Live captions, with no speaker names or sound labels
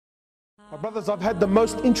My brothers, I've had the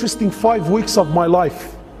most interesting 5 weeks of my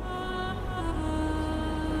life.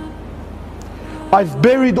 I've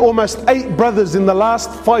buried almost 8 brothers in the last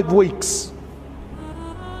 5 weeks.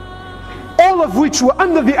 All of which were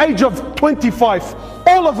under the age of 25.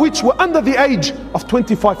 All of which were under the age of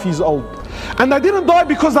 25 years old. And they didn't die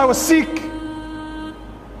because they were sick.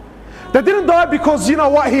 They didn't die because, you know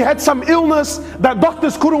what, he had some illness that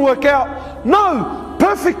doctors couldn't work out. No,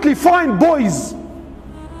 perfectly fine boys.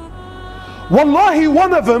 Wallahi,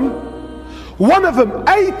 one of them,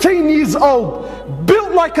 18 years old,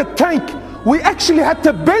 built like a tank. We actually had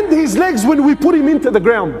to bend his legs when we put him into the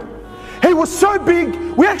ground. He was so big,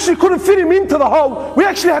 we actually couldn't fit him into the hole. We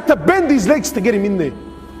actually had to bend his legs to get him in there.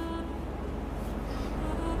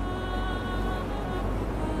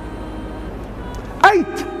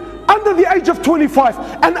 Eight, under the age of 25.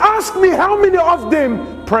 And ask me how many of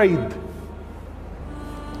them prayed.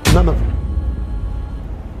 None of them.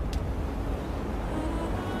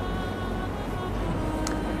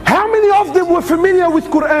 How many of them were familiar with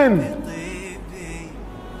Quran?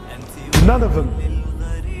 None of them.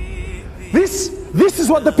 This is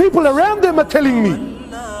what the people around them are telling me.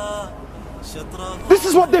 This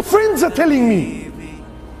is what their friends are telling me.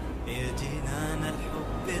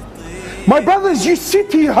 My brothers, you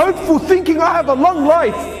sit here hopeful thinking I have a long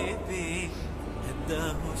life.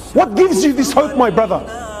 What gives you this hope, my brother?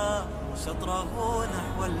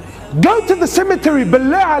 Go to the cemetery,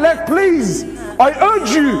 billah alaik, please. I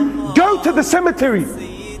urge you, go to the cemetery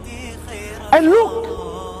and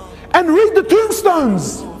look and read the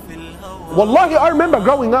tombstones. Wallahi, I remember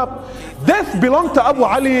growing up, death belonged to Abu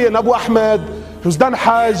Ali and Abu Ahmed, who's done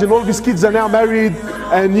Hajj, and all of his kids are now married,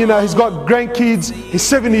 and you know, he's got grandkids, he's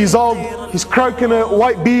 70 years old, he's croaking a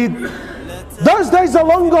white beard. Those days are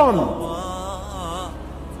long gone.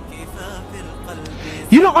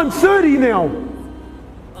 You know, I'm 30 now,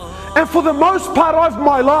 and for the most part of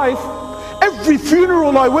my life, every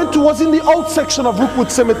funeral I went to was in the old section of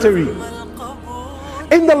Rookwood Cemetery.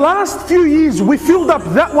 In the last few years, we filled up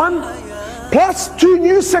that one, plus 2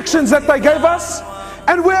 new sections that they gave us,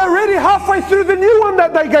 and we're already halfway through the new one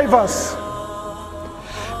that they gave us.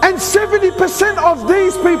 And 70% of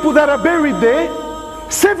these people that are buried there,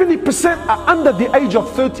 70% are under the age of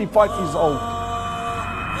 35 years old.